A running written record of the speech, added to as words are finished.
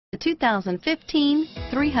The 2015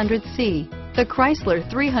 300C. The Chrysler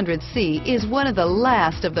 300C is one of the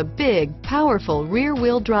last of the big, powerful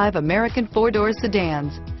rear-wheel drive American four-door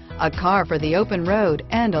sedans. A car for the open road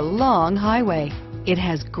and a long highway. It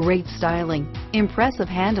has great styling, impressive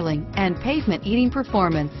handling, and pavement-eating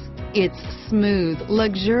performance. It's smooth,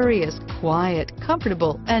 luxurious, quiet,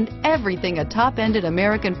 comfortable, and everything a top-ended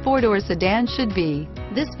American four-door sedan should be.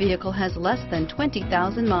 This vehicle has less than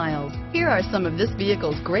 20,000 miles. Here are some of this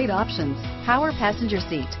vehicle's great options: power passenger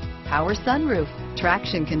seat, power sunroof,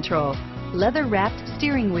 traction control, leather-wrapped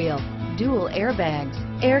steering wheel, dual airbags,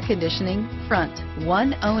 air conditioning, front,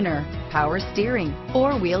 one owner, power steering,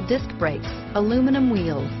 four-wheel disc brakes, aluminum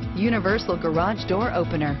wheels, universal garage door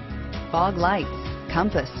opener, fog lights,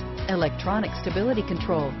 compass, electronic stability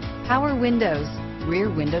control, power windows,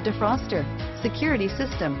 rear window defroster, security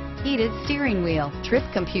system, heated steering wheel, trip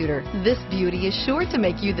computer. This beauty is sure to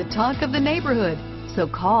make you the talk of the neighborhood. So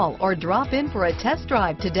call or drop in for a test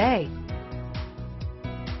drive today.